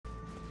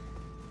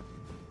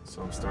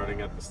So I'm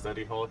starting at the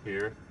study hall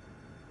here.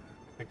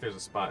 I think there's a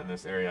spot in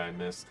this area I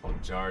missed called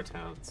Jar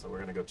Town, so we're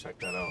gonna go check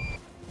that out.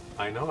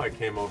 I know I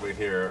came over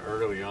here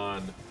early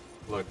on.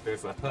 Look,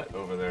 there's a hut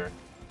over there.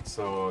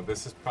 So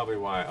this is probably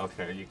why.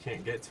 Okay, you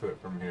can't get to it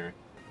from here.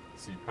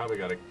 So you probably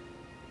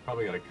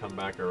gotta come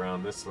back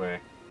around this way.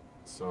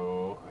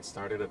 So I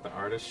started at the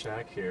artist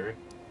shack here.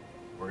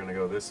 We're gonna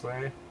go this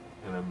way,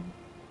 and then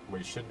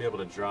we should be able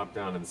to drop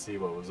down and see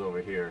what was over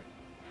here.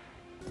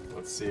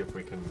 Let's see if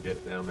we can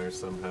get down there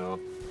somehow.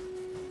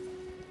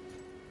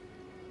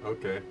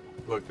 Okay,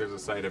 look, there's a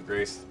site of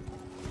grace.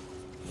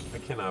 I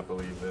cannot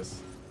believe this.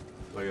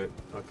 Look at it.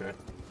 Okay.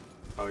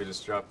 Oh, we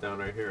just dropped down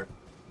right here.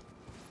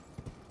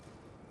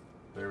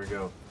 There we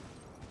go.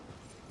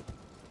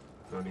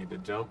 No need to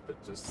jump, it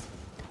just...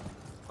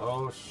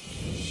 Oh,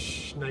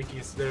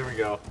 Nikes, there we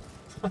go.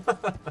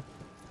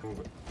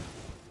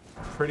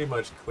 Pretty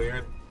much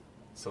cleared.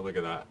 So look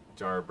at that,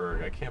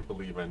 Jarburg. I can't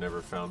believe I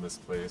never found this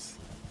place.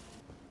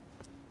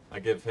 I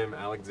give him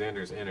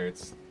Alexander's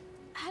innards.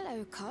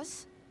 Hello,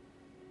 cuz.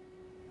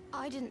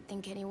 I didn't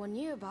think anyone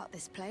knew about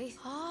this place.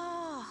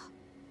 Ah.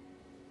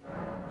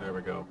 There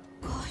we go.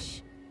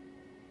 Gosh.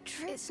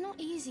 It's not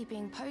easy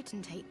being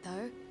potentate,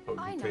 though.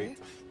 Potentate. I know.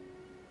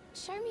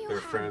 Show me your They're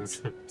hand.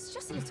 friends. It's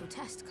just a little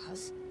test,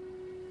 cuz.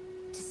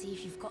 To see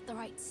if you've got the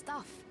right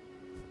stuff.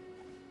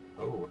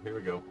 Oh, here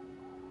we go.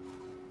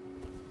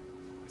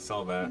 I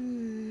saw that.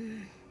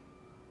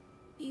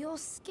 Your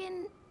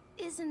skin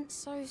isn't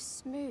so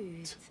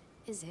smooth,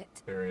 is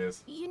it? There he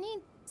is. You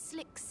need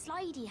slick,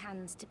 slidey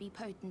hands to be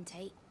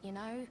potentate, you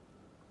know?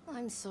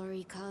 I'm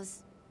sorry,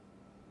 cuz.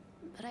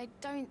 But I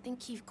don't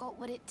think you've got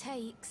what it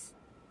takes.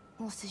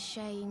 What a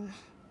shame.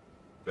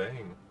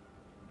 Bang.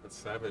 That's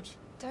savage.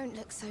 Don't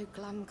look so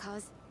glum,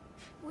 cuz.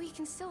 We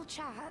can still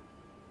chat.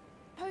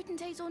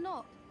 Potentate or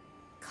not.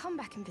 Come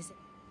back and visit.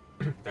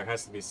 There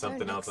has to be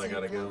something else I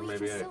gotta go.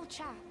 Maybe I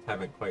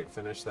haven't quite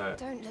finished that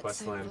Don't look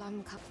so questline.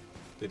 glum, cuz.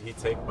 Did he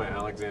take my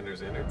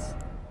Alexander's innards?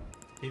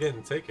 He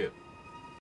didn't take it.